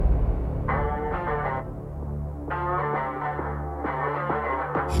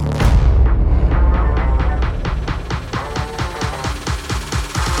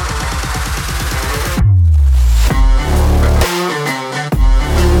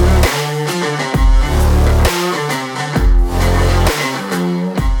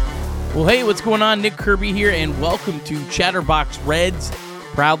Hey, what's going on? Nick Kirby here, and welcome to Chatterbox Reds,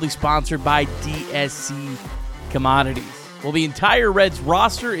 proudly sponsored by DSC Commodities. Well, the entire Reds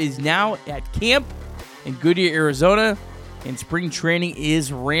roster is now at camp in Goodyear, Arizona, and spring training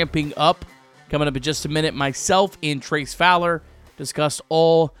is ramping up. Coming up in just a minute, myself and Trace Fowler discuss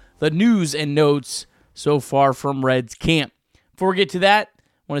all the news and notes so far from Reds camp. Before we get to that, I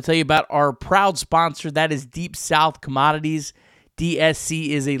want to tell you about our proud sponsor, that is Deep South Commodities. DSC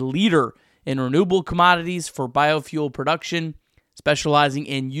is a leader in renewable commodities for biofuel production, specializing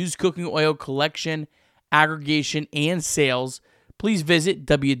in used cooking oil collection, aggregation, and sales. Please visit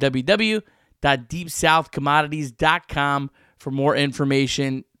www.deepsouthcommodities.com for more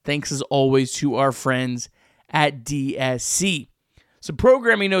information. Thanks as always to our friends at DSC. Some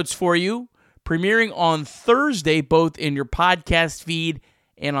programming notes for you. Premiering on Thursday, both in your podcast feed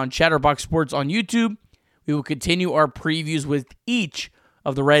and on Chatterbox Sports on YouTube. We will continue our previews with each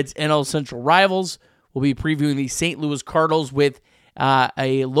of the Reds' NL Central rivals. We'll be previewing the St. Louis Cardinals with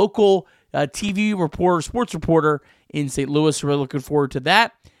a local TV reporter, sports reporter in St. Louis. So we're looking forward to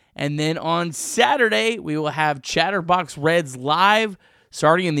that. And then on Saturday, we will have Chatterbox Reds live,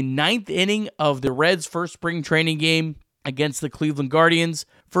 starting in the 9th inning of the Reds' first spring training game against the Cleveland Guardians.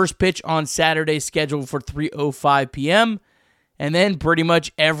 First pitch on Saturday scheduled for 3:05 p.m. And then pretty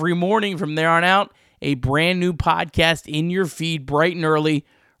much every morning from there on out, a brand new podcast in your feed bright and early,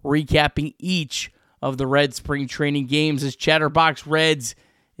 recapping each of the Reds spring training games, as Chatterbox Reds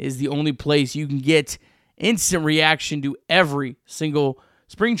is the only place you can get instant reaction to every single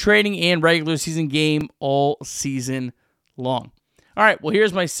spring training and regular season game all season long. All right, well,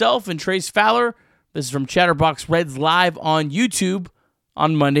 here's myself and Trace Fowler. This is from Chatterbox Reds live on YouTube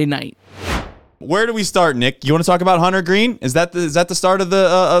on Monday night. Where do we start, Nick? You want to talk about Hunter Greene? Is that the start of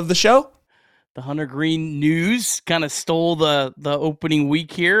the show? The Hunter Greene news kind of stole the opening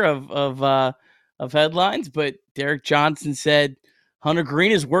week here of headlines, but Derek Johnson said Hunter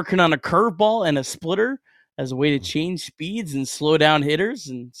Greene is working on a curveball and a splitter as a way to change speeds and slow down hitters,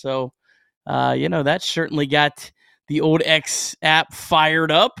 and so that certainly got the old X app fired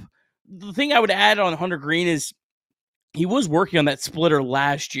up. The thing I would add on Hunter Greene is he was working on that splitter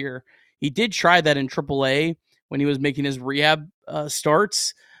last year. He did try that in AAA when he was making his rehab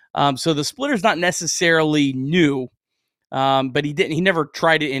starts. So the splitter's not necessarily new, but he never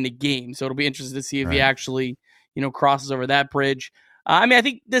tried it in a game. So it'll be interesting to see if he actually, crosses over that bridge. I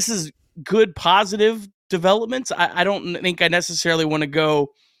think this is good, positive developments. I don't think I necessarily want to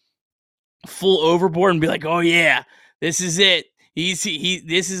go full overboard and be like, oh yeah, this is it.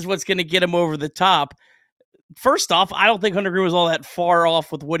 This is what's going to get him over the top. First off, I don't think Hunter Greene was all that far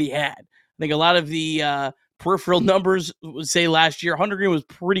off with what he had. I think a lot of the peripheral numbers would say last year Hunter Greene was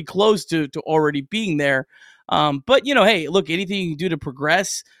pretty close to already being there. But hey, look, anything you can do to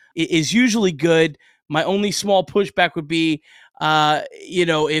progress is usually good. My only small pushback would be, if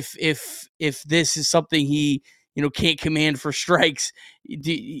this is something he can't command for strikes,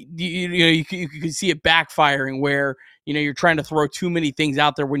 you can see it backfiring where you're trying to throw too many things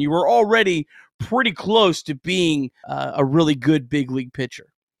out there when you were already pretty close to being a really good big league pitcher.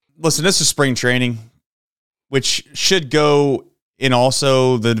 Listen, this is spring training, which should go in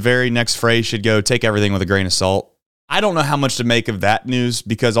also the very next phrase should go, take everything with a grain of salt. I don't know how much to make of that news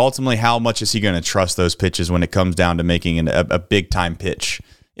because ultimately how much is he going to trust those pitches when it comes down to making a big time pitch?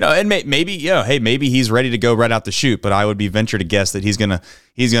 And maybe he's ready to go right out the chute, but I would be venture to guess that he's gonna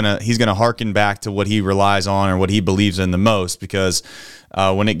harken back to what he relies on or what he believes in the most, because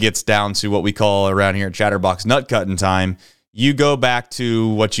when it gets down to what we call around here at Chatterbox nut cutting time, you go back to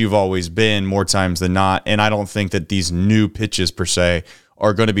what you've always been more times than not, and I don't think that these new pitches per se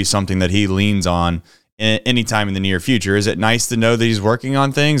are going to be something that he leans on anytime in the near future. Is it nice to know that he's working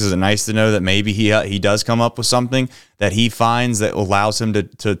on things? Is it nice to know that maybe he does come up with something that he finds that allows him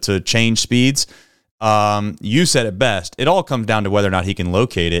to change speeds? You said it best. It all comes down to whether or not he can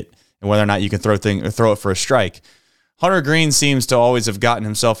locate it and whether or not you can throw it for a strike. Hunter Greene seems to always have gotten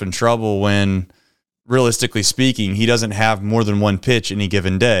himself in trouble when, realistically speaking, he doesn't have more than one pitch any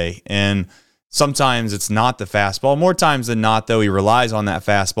given day. And sometimes it's not the fastball. More times than not, though, he relies on that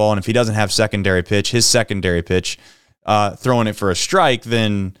fastball. And if he doesn't have his secondary pitch, throwing it for a strike,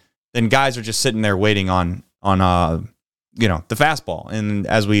 then guys are just sitting there waiting on the fastball. And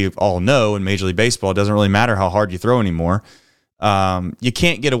as we all know, in Major League Baseball, it doesn't really matter how hard you throw anymore. You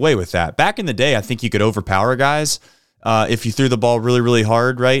can't get away with that. Back in the day, I think you could overpower guys if you threw the ball really, really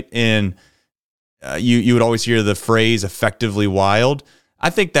hard, right? And you would always hear the phrase effectively wild. I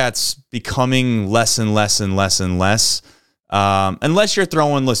think that's becoming less and less and less and less. Unless you're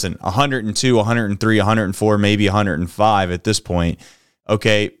throwing, 102, 103, 104, maybe 105 at this point.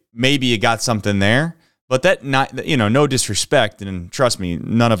 Okay, maybe you got something there. But that not, no disrespect, and trust me,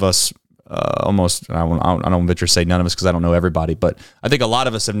 none of us almost, I don't venture to say none of us because I don't know everybody, but I think a lot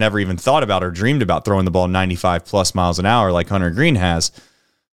of us have never even thought about or dreamed about throwing the ball 95 plus miles an hour like Hunter Greene has.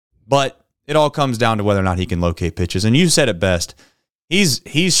 But it all comes down to whether or not he can locate pitches. And you said it best.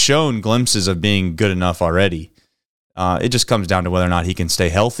 He's shown glimpses of being good enough already. It just comes down to whether or not he can stay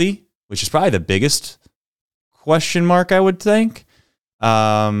healthy, which is probably the biggest question mark, I would think.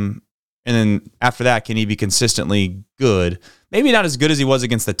 And then after that, can he be consistently good? Maybe not as good as he was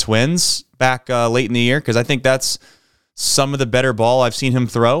against the Twins back late in the year, because I think that's some of the better ball I've seen him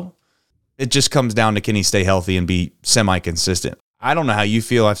throw. It just comes down to, can he stay healthy and be semi-consistent? I don't know how you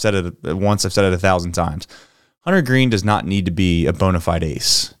feel. I've said it once. I've said it 1,000 times. Hunter Greene does not need to be a bona fide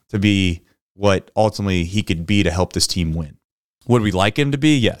ace to be what ultimately he could be to help this team win. Would we like him to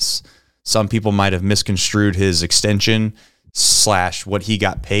be? Yes. Some people might have misconstrued his extension / what he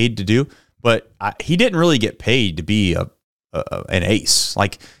got paid to do, but he didn't really get paid to be an ace.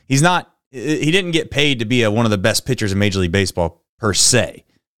 Like, he didn't get paid to be one of the best pitchers in Major League Baseball per se.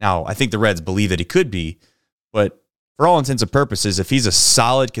 Now, I think the Reds believe that he could be, but for all intents and purposes, if he's a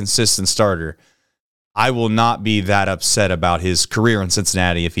solid, consistent starter, I will not be that upset about his career in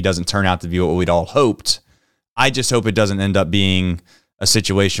Cincinnati if he doesn't turn out to be what we'd all hoped. I just hope it doesn't end up being a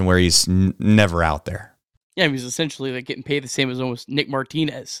situation where he's never out there. Yeah, he was essentially like getting paid the same as almost Nick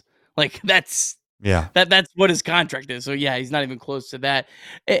Martinez. Like, that's what his contract is. So yeah, he's not even close to that.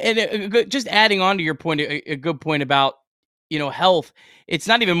 And just adding on to your point, a good point about health. It's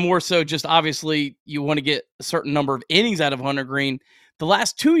not even more so just obviously you want to get a certain number of innings out of Hunter Greene. The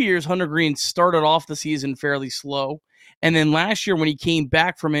last 2 years, Hunter Greene started off the season fairly slow, and then last year when he came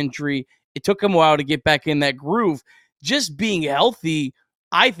back from injury, it took him a while to get back in that groove. Just being healthy,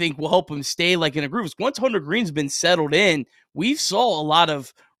 I think, will help him stay like in a groove. Once Hunter Greene's been settled in, we saw a lot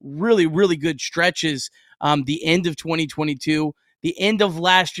of really, really good stretches. The end of 2022, the end of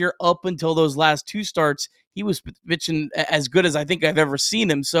last year, up until those last two starts, he was pitching as good as I think I've ever seen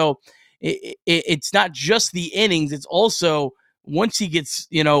him. So it's not just the innings; it's also once he gets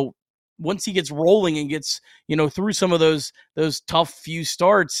rolling and gets through some of those tough few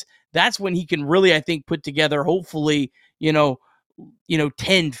starts, that's when he can really, I think, put together hopefully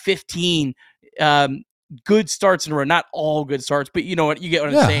 10, 15 good starts in a row. Not all good starts, but you get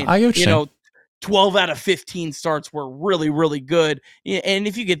what I'm saying. I get what you're saying. 12 out of 15 starts were really, really good. And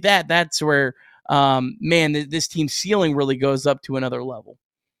if you get that, that's where, this team's ceiling really goes up to another level.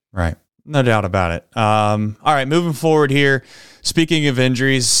 Right. No doubt about it. All right, moving forward here. Speaking of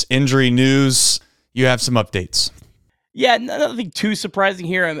injury news, you have some updates. Yeah, nothing too surprising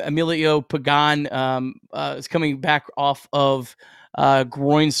here. Emilio Pagan is coming back off of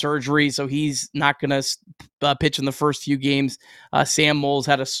groin surgery, so he's not going to pitch in the first few games. Sam Moles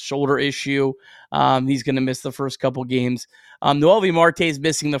had a shoulder issue. He's going to miss the first couple games. Noelvi Marte is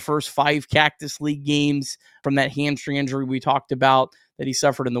missing the first 5 Cactus League games from that hamstring injury we talked about that he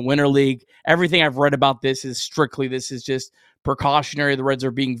suffered in the Winter League. Everything I've read about this is just precautionary. The Reds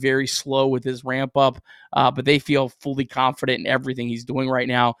are being very slow with his ramp up, but they feel fully confident in everything he's doing right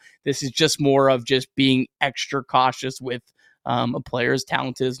now. This is just more of just being extra cautious with a player as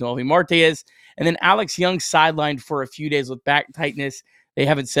talented as Noelvi Marte is. And then Alex Young sidelined for a few days with back tightness. They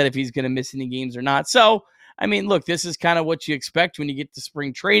haven't said if he's going to miss any games or not. So, I mean, look, this is kind of what you expect when you get to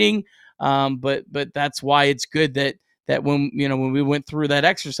spring training. But that's why it's good that when we went through that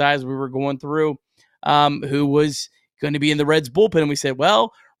exercise, we were going through who was going to be in the Reds bullpen. And we said,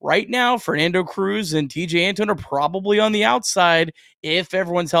 well, right now, Fernando Cruz and TJ Antone are probably on the outside. If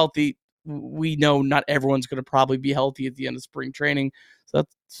everyone's healthy, we know not everyone's going to probably be healthy at the end of spring training. So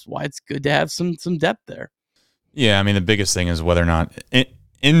that's why it's good to have some depth there. Yeah, I mean, the biggest thing is whether or not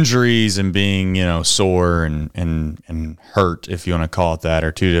injuries and being, sore and hurt, if you want to call it that,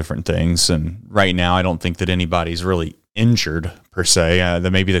 are two different things. And right now, I don't think that anybody's really injured per se.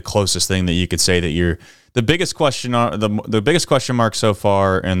 That may be the closest thing that you could say that you're the biggest question, the biggest question mark so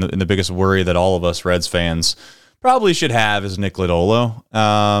far, and the biggest worry that all of us Reds fans probably should have is Nick Lodolo.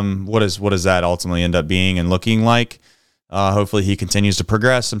 What does that ultimately end up being and looking like? Hopefully he continues to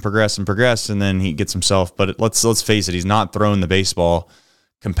progress, and then he gets himself. But let's face it, he's not thrown the baseball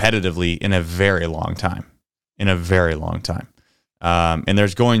competitively in a very long time. And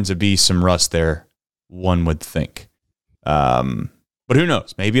there's going to be some rust there, one would think. But who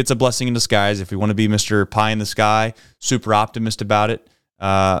knows? Maybe it's a blessing in disguise. If we want to be Mr. Pie in the Sky, super optimist about it,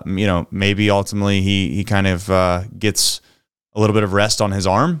 maybe ultimately he kind of gets a little bit of rest on his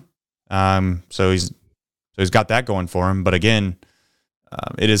arm. So he's got that going for him. But again,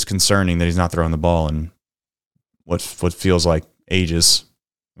 it is concerning that he's not throwing the ball in what feels like ages.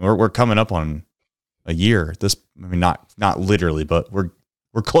 We're coming up on a year. Not literally, but we're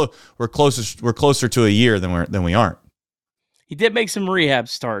closer to a year than we aren't. He did make some rehab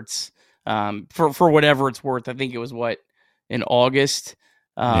starts for whatever it's worth. I think it was in August.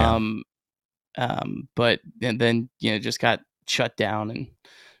 But then just got shut down and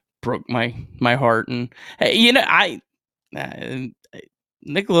broke my heart. And hey,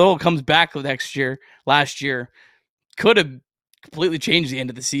 Nick Little comes back last year could have completely changed the end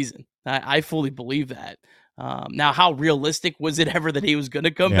of the season. I fully believe that. Now, how realistic was it ever that he was going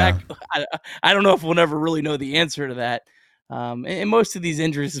to come back? I don't know if we'll ever really know the answer to that. And most of these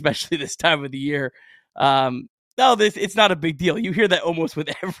injuries, especially this time of the year, it's not a big deal. You hear that almost with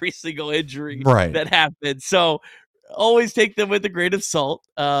every single injury that happens. So always take them with a grain of salt.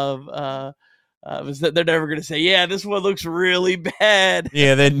 They're never going to say, "Yeah, this one looks really bad."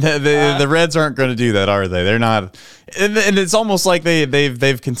 Yeah, the Reds aren't going to do that, are they? They're not, and it's almost like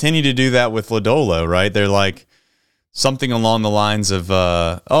they've continued to do that with Lodolo, right? They're like something along the lines of,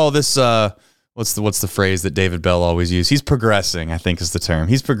 what's the phrase that David Bell always used? He's progressing, I think is the term.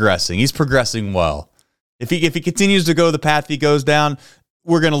 He's progressing well. If he continues to go the path he goes down,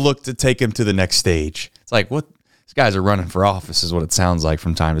 we're going to look to take him to the next stage. It's like, what? These guys are running for office is what it sounds like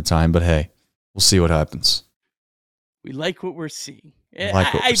from time to time, but hey, we'll see what happens. We like what we're seeing.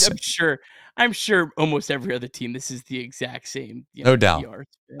 I'm sure almost every other team, this is the exact same. No doubt.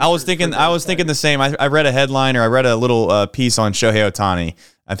 I was thinking the same. I read a headline, or I read a little piece on Shohei Ohtani.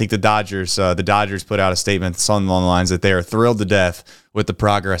 I think the Dodgers put out a statement along the lines that they are thrilled to death with the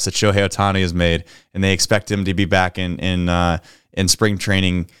progress that Shohei Ohtani has made, and they expect him to be back in spring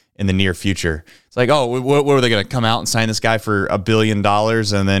training in the near future. It's like, what were they going to come out and sign this guy for $1 billion,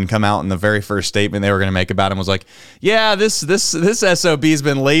 and then come out in the very first statement they were going to make about him was like, yeah, this SOB's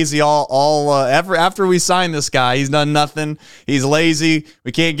been lazy all after we signed this guy. He's done nothing. He's lazy.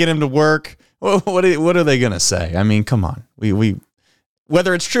 We can't get him to work. What are they going to say? I mean, come on. We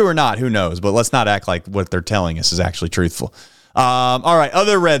whether it's true or not, who knows? But let's not act like what they're telling us is actually truthful. All right,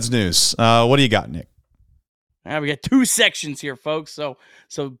 other Reds news. What do you got, Nick? We got 2 sections here, folks. So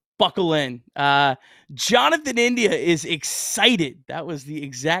buckle in. Jonathan India is excited. That was the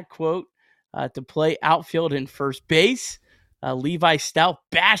exact quote, to play outfield and first base. Levi Stout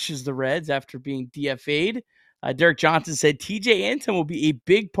bashes the Reds after being DFA'd. Derek Johnson said TJ Antone will be a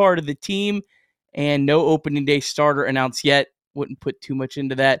big part of the team, and no opening day starter announced yet. Wouldn't put too much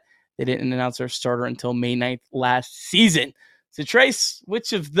into that. They didn't announce their starter until May 9th last season. So Trace,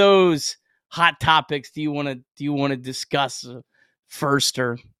 which of those hot topics do you want to discuss first,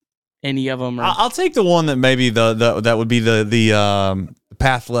 or any of them? I'll take the one that maybe that would be the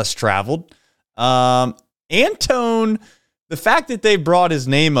path less traveled. Antone, the fact that they brought his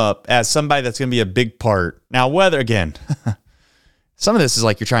name up as somebody that's going to be a big part. Now, whether, again, some of this is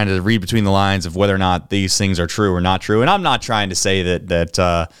like you're trying to read between the lines of whether or not these things are true or not true. And I'm not trying to say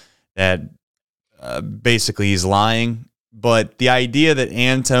that basically he's lying. But the idea that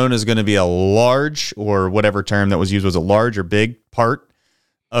Antone is going to be a large, or whatever term that was used, was a large or big part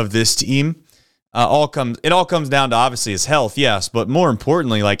of this team, it all comes down to obviously his health, yes, but more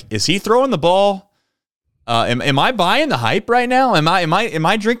importantly, like, is he throwing the ball? Am I buying the hype right now? Am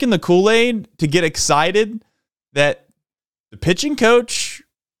I drinking the Kool-Aid to get excited that the pitching coach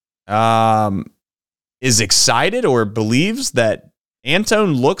is excited or believes that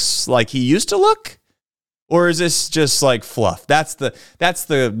Antone looks like he used to look? Or is this just like fluff? That's the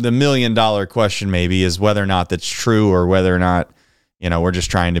 $1 million question, maybe, is whether or not that's true, or whether or not, we're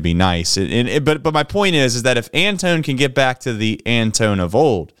just trying to be nice. But my point is that if Antone can get back to the Antone of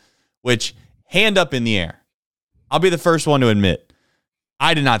old, which, hand up in the air, I'll be the first one to admit,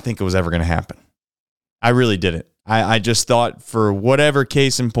 I did not think it was ever going to happen. I really didn't. I just thought, for whatever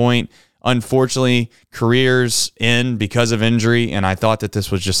case in point, unfortunately, careers end because of injury, and I thought that this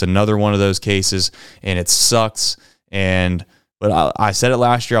was just another one of those cases, and it sucks. But I said it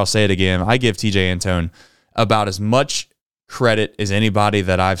last year, I'll say it again. I give TJ Antone about as much credit as anybody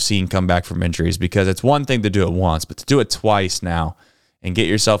that I've seen come back from injuries, because it's one thing to do it once, but to do it twice now and get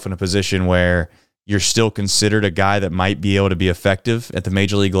yourself in a position where you're still considered a guy that might be able to be effective at the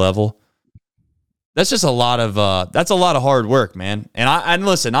major league level. That's just a lot of hard work, man. And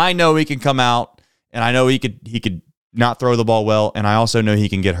listen, I know he can come out, and I know he could not throw the ball well, and I also know he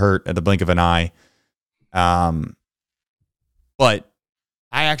can get hurt at the blink of an eye. But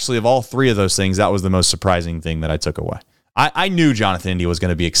I actually, of all three of those things, that was the most surprising thing that I took away. I knew Jonathan India was going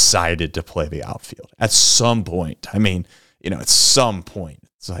to be excited to play the outfield at some point. I mean, at some point,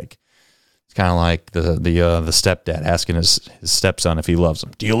 it's kind of like the stepdad asking his stepson if he loves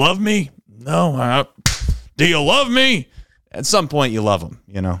him. Do you love me? No. Do you love me? at some point you love him,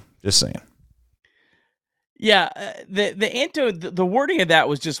 just saying. Yeah, the wording of that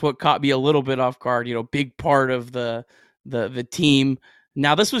was just what caught me a little bit off guard. Big part of the team.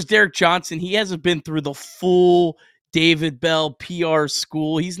 Now this was Derek Johnson. He hasn't been through the full David Bell PR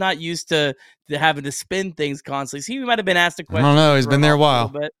school. He's not used to having to spin things constantly. So he might have been asked a question. I don't know. He's been there a while.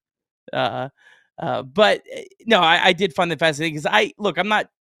 Bit. But no, I did find that fascinating because I'm not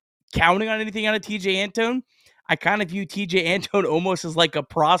counting on anything out of TJ Antone. I kind of view TJ Antone almost as like a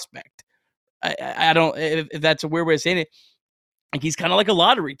prospect. I don't, if that's a weird way of saying it, like he's kind of like a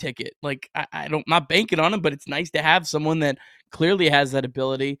lottery ticket. Like I'm not banking on him, but it's nice to have someone that clearly has that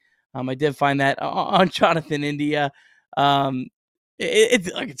ability. I did find that on Jonathan India.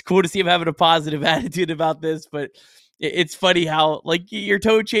 It's cool to see him having a positive attitude about this, but it's funny how like your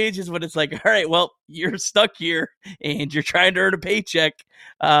tone changes when it's like, all right, well, you're stuck here and you're trying to earn a paycheck.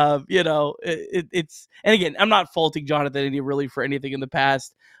 It's, and again, I'm not faulting Jonathan India really for anything in the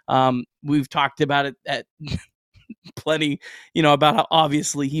past. We've talked about it at plenty, about how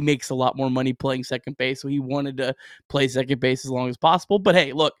obviously he makes a lot more money playing second base. So he wanted to play second base as long as possible. But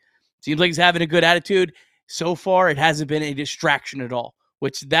hey, look, seems like he's having a good attitude. So far, it hasn't been a distraction at all,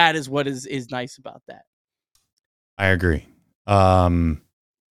 which that is what is nice about that. I agree. I'm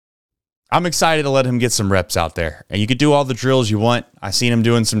excited to let him get some reps out there. And you could do all the drills you want. I've seen him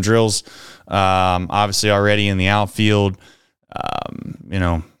doing some drills, obviously already in the outfield.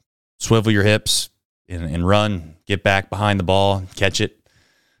 Swivel your hips and run, get back behind the ball, catch it.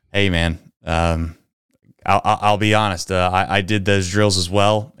 Hey, man, I'll be honest. I did those drills as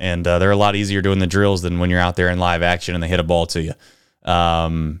well, and they're a lot easier doing the drills than when you're out there in live action and they hit a ball to you.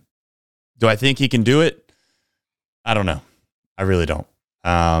 Do I think he can do it? I don't know. I really don't.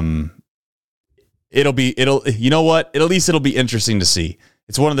 It'll be interesting to see.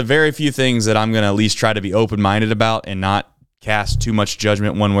 It's one of the very few things that I'm going to at least try to be open-minded about and not cast too much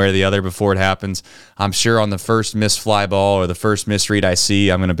judgment one way or the other before it happens. I'm sure on the first missed fly ball or the first misread I see,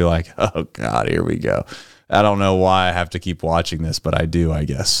 I'm going to be like, oh God, here we go. I don't know why I have to keep watching this, but I do, I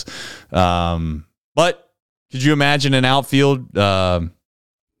guess. But could you imagine an outfield?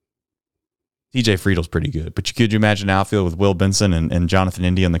 TJ Friedel's pretty good, but could you imagine an outfield with Will Benson and Jonathan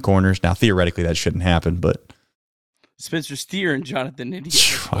India in the corners? Now, theoretically, that shouldn't happen, but Spencer Steer and Jonathan India.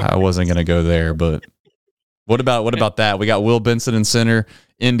 I wasn't going to go there, but what about that? We got Will Benson in center,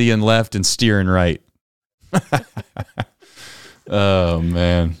 India in left, and Steer in right. Oh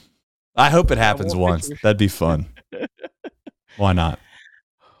man, I hope it happens once. That'd be fun. Why not?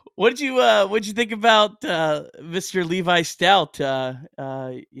 What did you think about Mr. Levi Stout?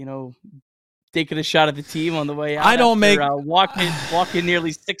 Taking a shot at the team on the way out. Walking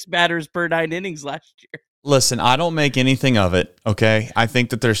nearly 6 batters per 9 innings last year. Listen, I don't make anything of it, okay? I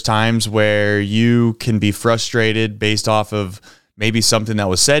think that there's times where you can be frustrated based off of maybe something that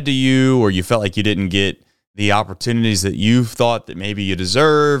was said to you or you felt like you didn't get the opportunities that you thought that maybe you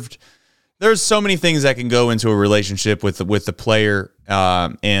deserved. There's so many things that can go into a relationship with the player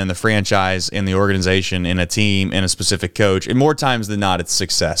and the franchise and the organization and a team and a specific coach. And more times than not, it's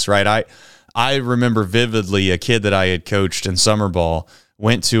success, right? I remember vividly a kid that I had coached in summer ball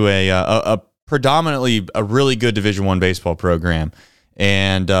went to a predominantly a really good Division I baseball program.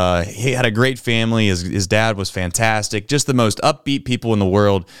 And he had a great family. His dad was fantastic. Just the most upbeat people in the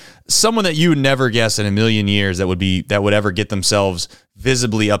world. Someone that you would never guess in a million years that would ever get themselves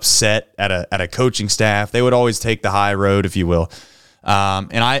visibly upset at a coaching staff. They would always take the high road, if you will.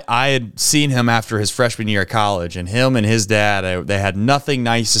 And I had seen him after his freshman year of college, and him and his dad, they had nothing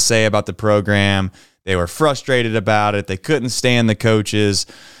nice to say about the program. They were frustrated about it. They couldn't stand the coaches.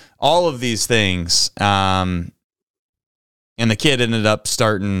 All of these things, and the kid ended up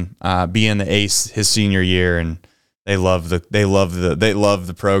starting being the ace his senior year, and they loved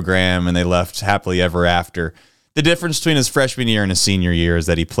the program, and they left happily ever after. The difference between his freshman year and his senior year is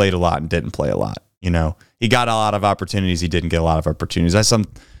that he played a lot and didn't play a lot. He got a lot of opportunities. He didn't get a lot of opportunities.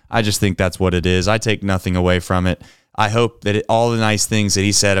 I just think that's what it is. I take nothing away from it. I hope that all the nice things that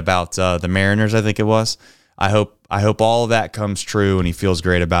he said about the Mariners, I think it was. I hope all of that comes true and he feels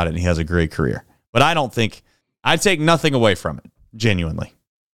great about it and he has a great career. But I take nothing away from it, genuinely.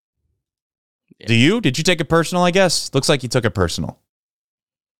 Yeah. Do you? Did you take it personal, I guess? Looks like you took it personal.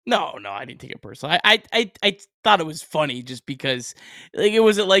 No, I didn't take it personal. I thought it was funny just because it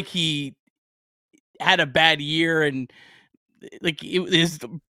wasn't like he had a bad year and his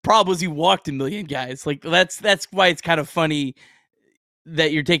problem was he walked a million guys. That's why it's kind of funny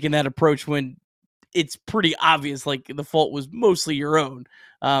that you're taking that approach when it's pretty obvious, the fault was mostly your own.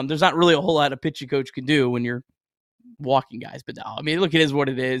 There's not really a whole lot a pitching coach can do when you're walking guys. But no, I mean, look, it is what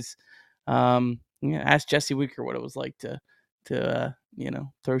it is. Ask Jesse Winker what it was like to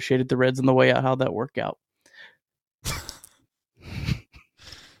throw shade at the Reds on the way out. How'd that work out?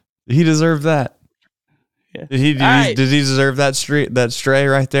 He deserved that. Yeah. Did he deserve that stray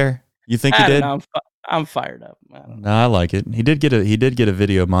right there? You think he did? I don't know. I'm fired up. No, I like it. He did get a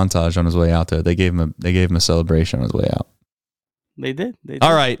video montage on his way out there. They gave him a celebration on his way out. They did.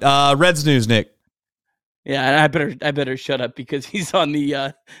 All right, Reds news, Nick. Yeah, and I better shut up because he's on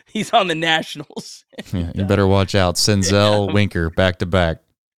the Nationals. Yeah, you better watch out. Senzel, Winker, back to back.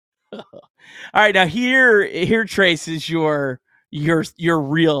 All right, now here Trace is your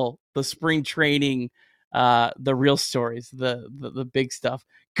real, the spring training, the real stories, the big stuff.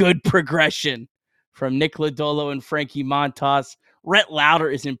 Good progression from Nick Lodolo and Frankie Montas. Rhett Lauder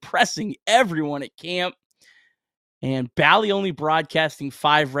is impressing everyone at camp. And Bally only broadcasting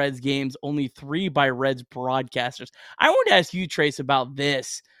 5 Reds games, only 3 by Reds broadcasters. I want to ask you, Trace, about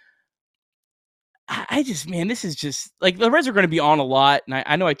this. This is just like the Reds are going to be on a lot. And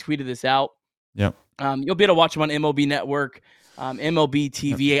I know I tweeted this out. Yep. You'll be able to watch them on MLB Network, MLB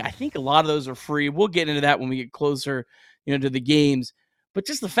TV. Yep. I think a lot of those are free. We'll get into that when we get closer, to the games. But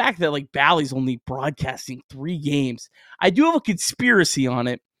just the fact that like Bally's only broadcasting 3 games, I do have a conspiracy on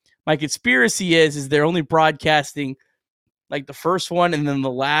it. My conspiracy is they're only broadcasting like the first one and then the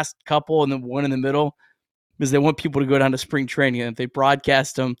last couple and then one in the middle because they want people to go down to spring training. And if they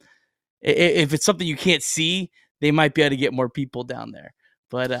broadcast them, if it's something you can't see, they might be able to get more people down there.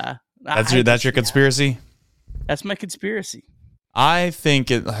 But that's your conspiracy? That's my conspiracy. I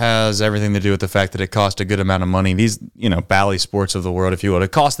think it has everything to do with the fact that it cost a good amount of money. These, Bally Sports of the world, if you will,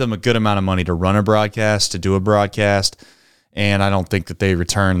 it cost them a good amount of money to run a broadcast, to do a broadcast. And I don't think that they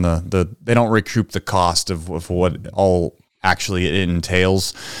return they don't recoup the cost of what all actually it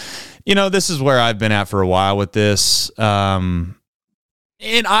entails. This is where I've been at for a while with this. And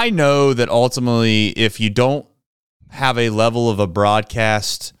I know that ultimately, if you don't have a level of a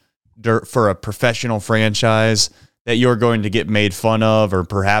broadcast for a professional franchise, that you're going to get made fun of, or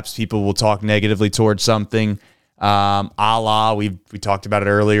perhaps people will talk negatively towards something. We talked about it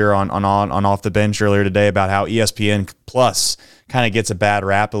earlier on Off the Bench earlier today about how ESPN Plus kind of gets a bad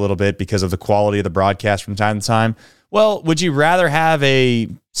rap a little bit because of the quality of the broadcast from time to time. Well, would you rather have a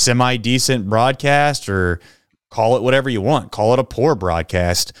semi-decent broadcast, or call it whatever you want, call it a poor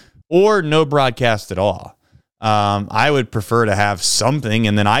broadcast, or no broadcast at all? I would prefer to have something,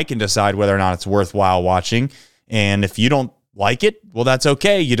 and then I can decide whether or not it's worthwhile watching. And if you don't like it, well, that's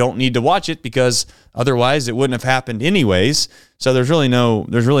okay. You don't need to watch it because otherwise it wouldn't have happened anyways. So there's really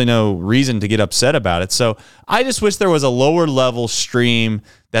no reason to get upset about it. So I just wish there was a lower level stream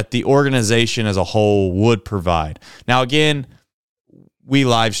that the organization as a whole would provide. Now, again, we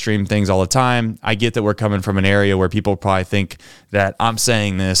live stream things all the time. I get that we're coming from an area where people probably think that I'm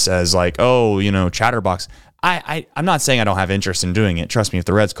saying this as like, chatterbox. I'm not saying I don't have interest in doing it. Trust me, if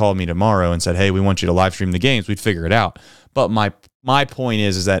the Reds called me tomorrow and said, hey, we want you to live stream the games, we'd figure it out. But my point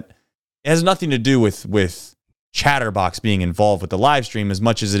is that it has nothing to do with Chatterbox being involved with the live stream as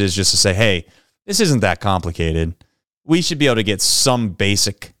much as it is just to say, hey, this isn't that complicated. We should be able to get some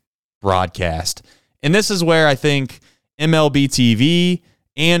basic broadcast. And this is where I think MLB TV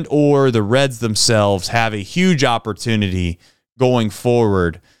and or the Reds themselves have a huge opportunity going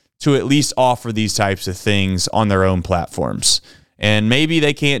forward to at least offer these types of things on their own platforms. And maybe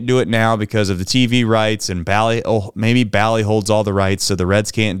they can't do it now because of the TV rights, and maybe Bally holds all the rights, so the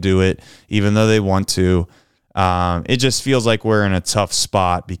Reds can't do it, even though they want to. It just feels like we're in a tough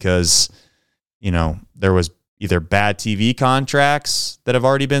spot because, there was either bad TV contracts that have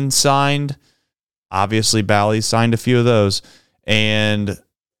already been signed. Obviously, Bally signed a few of those. And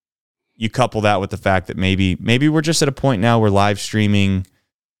you couple that with the fact that maybe we're just at a point now where live streaming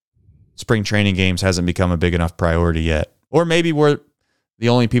spring training games hasn't become a big enough priority yet. Or maybe we're the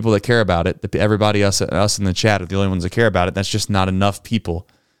only people that care about it. Everybody, us in the chat, are the only ones that care about it. That's just not enough people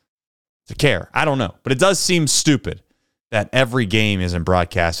to care. I don't know. But it does seem stupid that every game isn't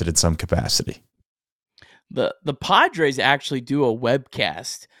broadcasted in some capacity. The Padres actually do a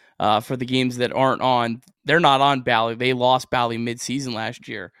webcast for the games that aren't on. They're not on Bally. They lost Bally mid-season last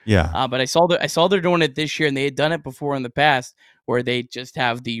year. Yeah. But I saw they're doing it this year, and they had done it before in the past where they just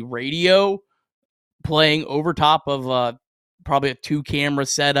have the radio playing over top of probably a 2-camera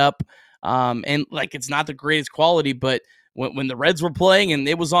setup. And like, it's not the greatest quality, but when the Reds were playing and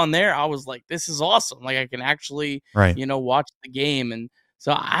it was on there, I was like, this is awesome. Like, I can actually, watch the game. And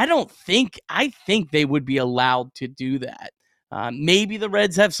so I think they would be allowed to do that. Maybe the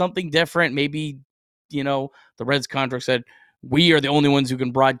Reds have something different. Maybe, the Reds contract said, we are the only ones who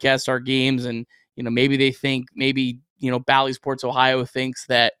can broadcast our games. And, maybe they think, Bally Sports Ohio thinks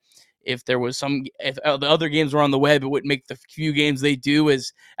that if there was if the other games were on the web, it wouldn't make the few games they do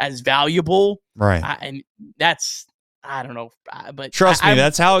as valuable. Right. And that's, I don't know, but trust me,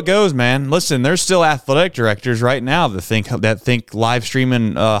 that's how it goes, man. Listen, there's still athletic directors right now that think live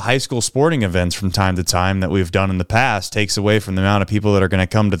streaming high school sporting events from time to time that we've done in the past takes away from the amount of people that are going to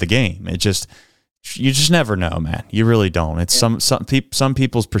come to the game. You just never know, man. You really don't. It's some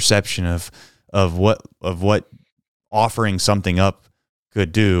people's perception of what offering something up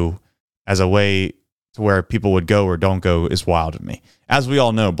could do as a way to where people would go or don't go is wild to me. As we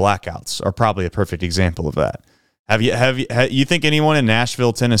all know, blackouts are probably a perfect example of that. You think anyone in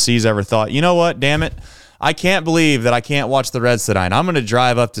Nashville, Tennessee's ever thought, you know what, damn it, I can't believe that I can't watch the Reds tonight. I'm going to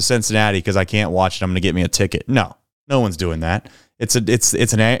drive up to Cincinnati because I can't watch it. I'm going to get me a ticket. No one's doing that. It's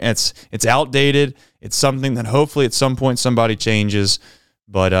outdated. It's something that hopefully at some point somebody changes.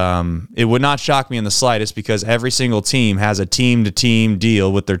 But it would not shock me in the slightest because every single team has a team-to-team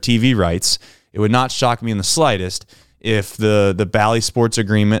deal with their TV rights. It would not shock me in the slightest if the Bally Sports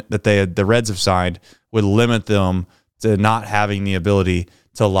agreement that the Reds have signed would limit them to not having the ability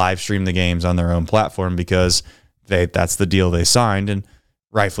to live stream the games on their own platform because that's the deal they signed, and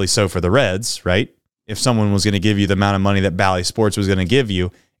rightfully so for the Reds, right? If someone was going to give you the amount of money that Bally Sports was going to give you,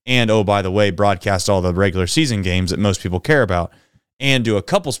 and, oh, by the way, broadcast all the regular season games that most people care about, and do a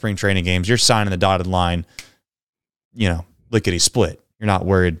couple spring training games, you're signing the dotted line, lickety split. You're not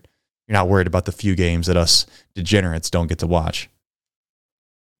worried about the few games that us degenerates don't get to watch.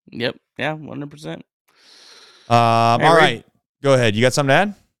 Yep. Yeah, 100%. All right. Go ahead. You got something to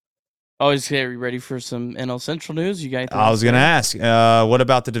add? Always are you ready for some NL Central news? You got anything? I was going to ask, what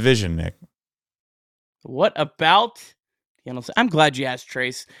about the division, Nick? What about the NL? I'm glad you asked,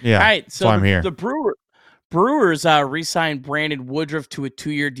 Trace. Yeah. All right. So I'm here. The Brewers re-signed Brandon Woodruff to a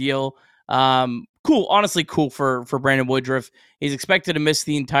 2-year deal. Cool. Honestly, cool for Brandon Woodruff. He's expected to miss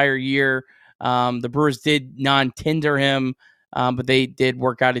the entire year. The Brewers did non-tender him, but they did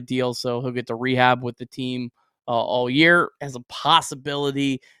work out a deal, so he'll get to rehab with the team all year. Has a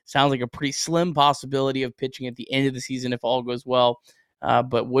possibility, sounds like a pretty slim possibility of pitching at the end of the season if all goes well.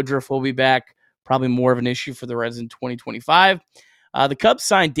 But Woodruff will be back. Probably more of an issue for the Reds in 2025. The Cubs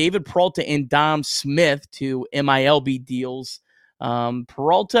signed David Peralta and Dom Smith to MILB deals.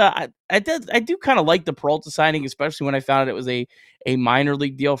 Peralta, I do kind of like the Peralta signing, especially when I found out it was a minor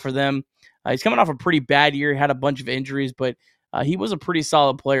league deal for them. He's coming off a pretty bad year, had a bunch of injuries, but he was a pretty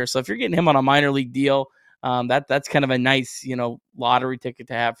solid player. So if you're getting him on a minor league deal, that's kind of a nice, lottery ticket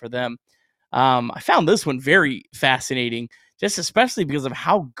to have for them. I found this one very fascinating, just especially because of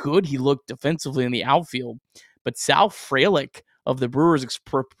how good he looked defensively in the outfield. But Sal Frelick of the Brewers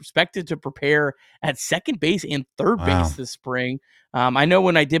expected to prepare at second base and third base this spring. I know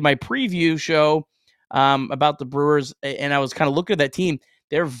when I did my preview show about the Brewers, and I was kind of looking at that team,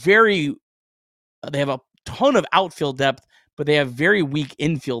 they have a ton of outfield depth, but they have very weak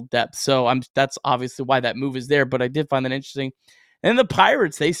infield depth. So that's obviously why that move is there, but I did find that interesting. And the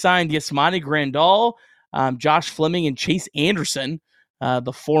Pirates, they signed Yasmani Grandal, Josh Fleming, and Chase Anderson,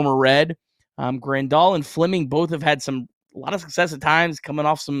 the former Red. Grandal and Fleming both have had a lot of success at times, coming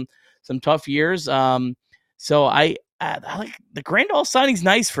off some tough years. So I like the Grandal signing's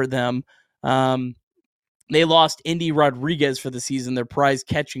nice for them. They lost Indy Rodriguez for the season, their prize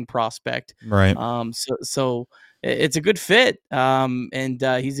catching prospect. Right. So it's a good fit. And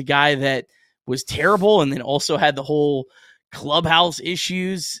he's a guy that was terrible and then also had the whole clubhouse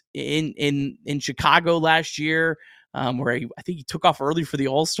issues in Chicago last year, where I think he took off early for the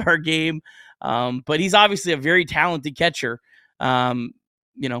All-Star game. But he's obviously a very talented catcher,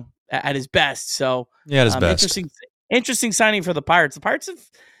 at his best. So yeah, at his best. Interesting signing for the Pirates. The Pirates have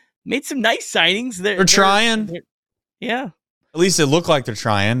made some nice signings. They're trying. Yeah. At least it looked like they're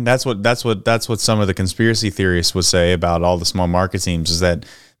trying. That's what some of the conspiracy theorists would say about all the small market teams, is that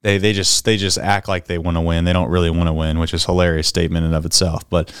they just act like they want to win. They don't really want to win, which is a hilarious statement in and of itself.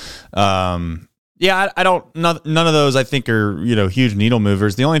 But I don't. None of those I think are huge needle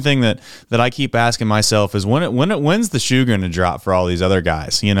movers. The only thing that I keep asking myself is when's the shoe going to drop for all these other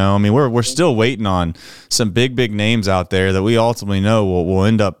guys? We're still waiting on some big names out there that we ultimately know will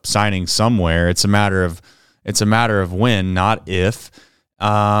end up signing somewhere. It's a matter of when, not if.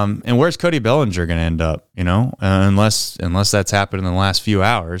 And where's Cody Bellinger going to end up? Unless that's happened in the last few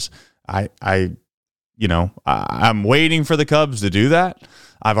hours, I'm waiting for the Cubs to do that.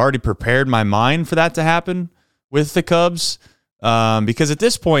 I've already prepared my mind for that to happen with the Cubs, because at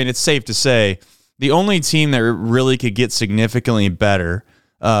this point, it's safe to say the only team that really could get significantly better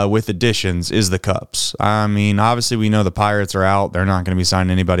with additions is the Cubs. I mean, obviously we know the Pirates are out. They're not going to be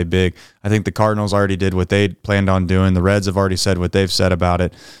signing anybody big. I think the Cardinals already did what they planned on doing. The Reds have already said what they've said about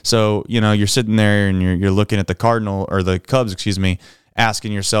it. So, you're sitting there and you're looking at the Cubs,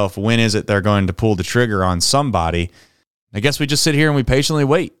 asking yourself, when is it they're going to pull the trigger on somebody? I guess we just sit here and we patiently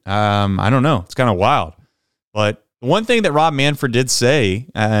wait. I don't know. It's kind of wild. But one thing that Rob Manfred did say,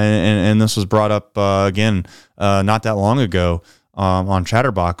 and this was brought up again not that long ago on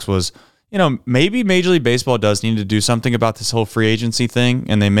Chatterbox, was, maybe Major League Baseball does need to do something about this whole free agency thing,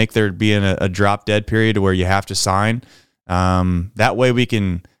 and they make there be a drop dead period where you have to sign. That way we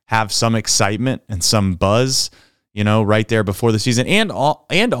can have some excitement and some buzz, right there before the season. And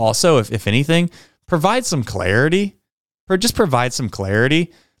also, if anything, provide some clarity. Just provide some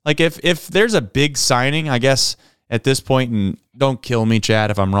clarity. Like if there's a big signing, I guess at this point, and don't kill me,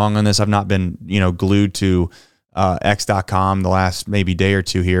 Chad, if I'm wrong on this. I've not been, glued to X.com the last maybe day or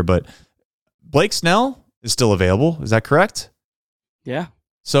two here, but Blake Snell is still available. Is that correct? Yeah.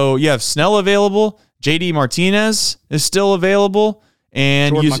 So you have Snell available. JD Martinez is still available.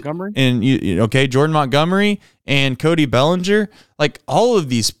 And Jordan Montgomery. And Jordan Montgomery and Cody Bellinger. Like all of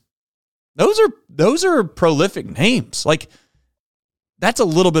these, those are prolific names. Like that's a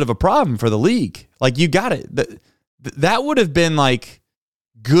little bit of a problem for the league. Like you got it. That would have been like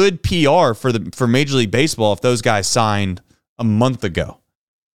good PR for Major League Baseball if those guys signed a month ago.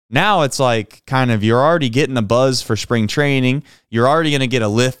 Now it's like kind of you're already getting a buzz for spring training. You're already going to get a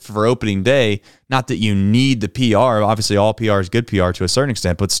lift for opening day. Not that you need the PR. Obviously, all PR is good PR to a certain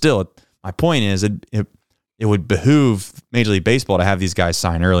extent, but still, my point is it would behoove Major League Baseball to have these guys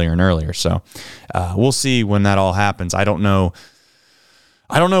sign earlier and earlier. So we'll see when that all happens. I don't know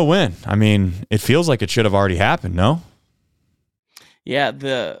when. I mean, it feels like it should have already happened, no? Yeah,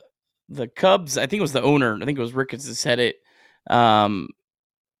 the Cubs, I think it was the owner, I think it was Ricketts that said it,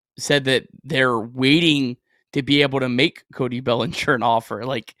 said that they're waiting to be able to make Cody Bellinger an offer.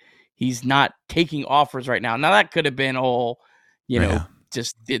 Like, he's not taking offers right now. Now, that could have been all,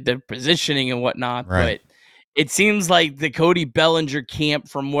 just the positioning and whatnot, right. But it seems like the Cody Bellinger camp,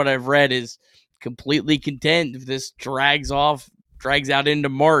 from what I've read, is completely content. If this drags out into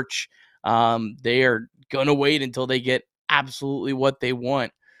March, they are going to wait until they get absolutely what they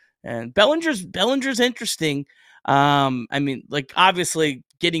want. And Bellinger's interesting. I mean, like, obviously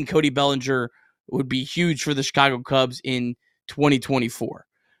getting Cody Bellinger would be huge for the Chicago Cubs in 2024.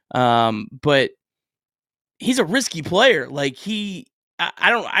 But he's a risky player. Like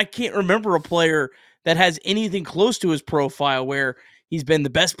I can't remember a player that has anything close to his profile where he's been the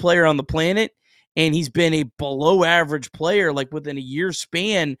best player on the planet and he's been a below average player, like within a year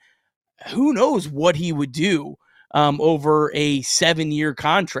span. Who knows what he would do over a 7-year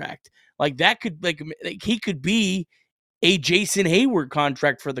contract? Like that could, like he could be a Jason Hayward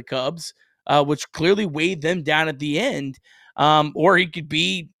contract for the Cubs, which clearly weighed them down at the end. Or he could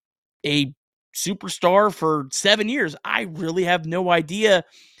be a superstar for 7 years. I really have no idea.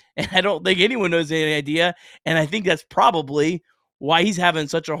 And I don't think anyone knows any idea. And I think that's probably why he's having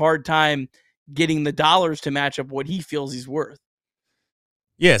such a hard time getting the dollars to match up what he feels he's worth.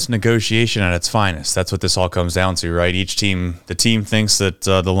 Yeah, it's negotiation at its finest. That's what this all comes down to, right? The team thinks that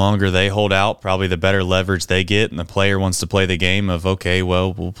the longer they hold out, probably the better leverage they get, and the player wants to play the game of, okay,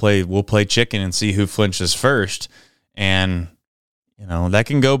 well, we'll play chicken and see who flinches first. And that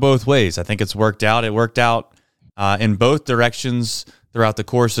can go both ways. I think it's worked out. It worked out in both directions throughout the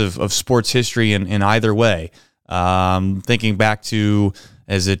course of sports history in either way. Thinking back to,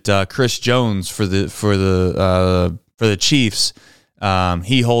 is it Chris Jones for the Chiefs?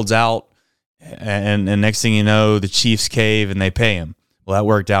 He holds out, and next thing you know, the Chiefs cave and they pay him. Well, that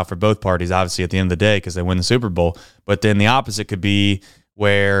worked out for both parties, obviously, at the end of the day, because they win the Super Bowl. But then the opposite could be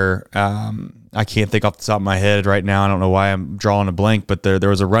where I can't think off the top of my head right now. I don't know why I'm drawing a blank, but there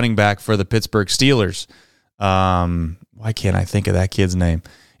was a running back for the Pittsburgh Steelers. Why can't I think of that kid's name?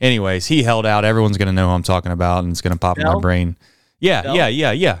 Anyways, he held out. Everyone's going to know who I'm talking about, and it's going to pop in my brain. Yeah.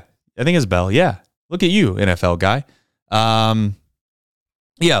 I think it's Bell. Yeah. Look at you, NFL guy.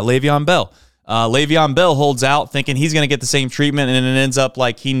 Le'Veon Bell. Le'Veon Bell holds out thinking he's going to get the same treatment, and it ends up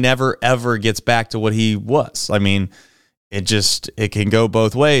like he never, ever gets back to what he was. I mean, it can go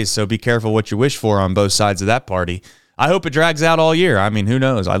both ways, so be careful what you wish for on both sides of that party. I hope it drags out all year. I mean, who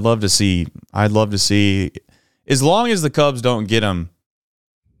knows? I'd love to see, as long as the Cubs don't get him,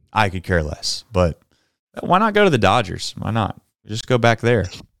 I could care less. But why not go to the Dodgers? Why not? Just go back there.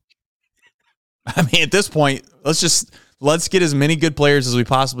 I mean, at this point, let's just let's get as many good players as we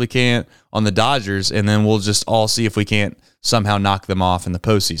possibly can on the Dodgers, and then we'll just all see if we can't somehow knock them off in the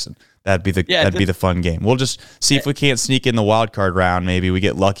postseason. That'd be the fun game. We'll just see if we can't sneak in the wild card round. Maybe we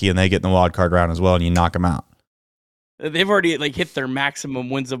get lucky and they get in the wild card round as well, and you knock them out. They've already hit their maximum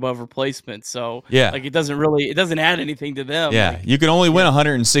wins above replacement, so it doesn't add anything to them. Yeah, you can only win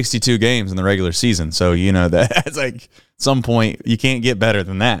 162 games in the regular season, so that's at some point you can't get better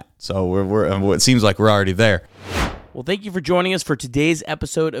than that. So it seems like we're already there. Well, thank you for joining us for today's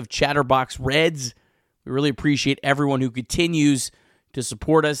episode of Chatterbox Reds. We really appreciate everyone who continues to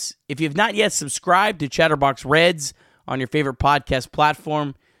support us. If you have not yet subscribed to Chatterbox Reds on your favorite podcast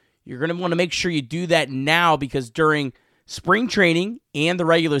platform, you're going to want to make sure you do that now, because during spring training and the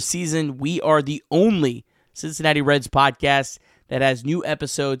regular season, we are the only Cincinnati Reds podcast that has new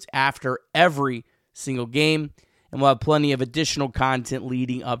episodes after every single game, and we'll have plenty of additional content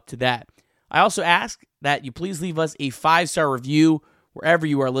leading up to that. I also ask that you please leave us a 5-star review wherever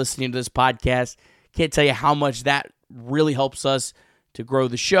you are listening to this podcast. Can't tell you how much that really helps us to grow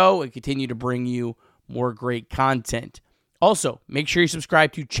the show and continue to bring you more great content. Also, make sure you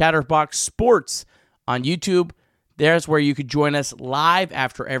subscribe to Chatterbox Sports on YouTube. There's where you could join us live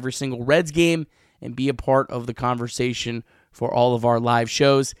after every single Reds game and be a part of the conversation for all of our live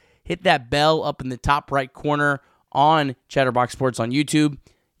shows. Hit that bell up in the top right corner on Chatterbox Sports on YouTube.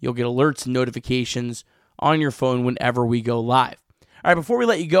 You'll get alerts and notifications on your phone whenever we go live. All right, before we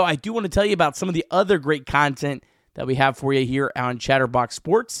let you go, I do want to tell you about some of the other great content that we have for you here on Chatterbox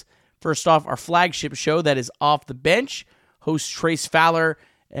Sports. First off, our flagship show that is Off the Bench. Host Trace Fowler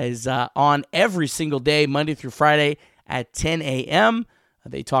is on every single day, Monday through Friday at 10 a.m.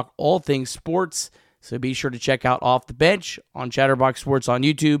 They talk all things sports, so be sure to check out Off the Bench on Chatterbox Sports on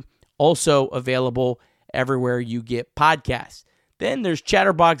YouTube. Also available everywhere you get podcasts. Then there's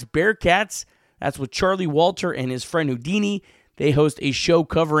Chatterbox Bearcats. That's with Charlie Walter and his friend Houdini. They host a show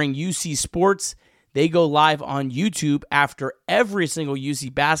covering UC sports. They go live on YouTube after every single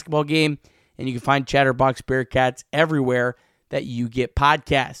UC basketball game, and you can find Chatterbox Bearcats everywhere that you get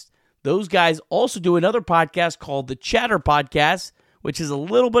podcasts. Those guys also do another podcast called the Chatter Podcast, which is a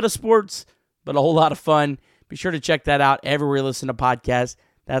little bit of sports, but a whole lot of fun. Be sure to check that out everywhere you listen to podcasts.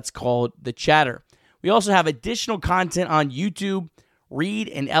 That's called The Chatter. We also have additional content on YouTube. Reed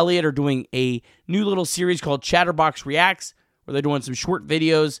and Elliot are doing a new little series called Chatterbox Reacts, where they're doing some short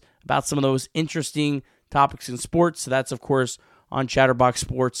videos about some of those interesting topics in sports. So that's, of course, on Chatterbox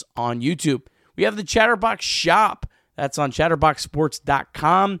Sports on YouTube. We have the Chatterbox Shop. That's on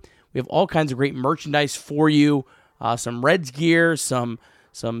chatterboxsports.com. We have all kinds of great merchandise for you. Some Reds gear, some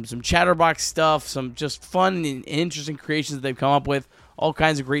Chatterbox stuff, some just fun and interesting creations that they've come up with. All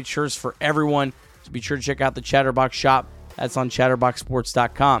kinds of great shirts for everyone. So be sure to check out the Chatterbox Shop. That's on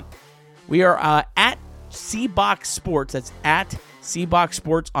chatterboxsports.com. We are at Cbox Sports. That's at Cbox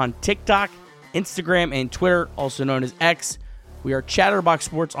Sports on TikTok, Instagram, and Twitter, also known as X. We are Chatterbox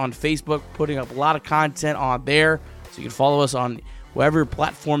Sports on Facebook, putting up a lot of content on there, so you can follow us on whatever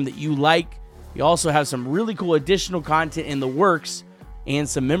platform that you like. We also have some really cool additional content in the works and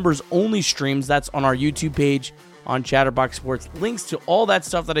some members-only streams. That's on our YouTube page on Chatterbox Sports. Links to all that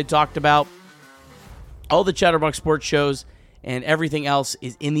stuff that I talked about, all the Chatterbox Sports shows, and everything else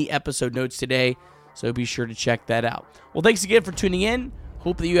is in the episode notes today, so be sure to check that out. Well, thanks again for tuning in.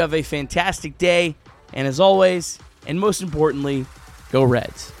 Hope that you have a fantastic day, and as always, and most importantly, go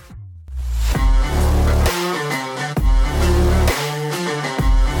Reds.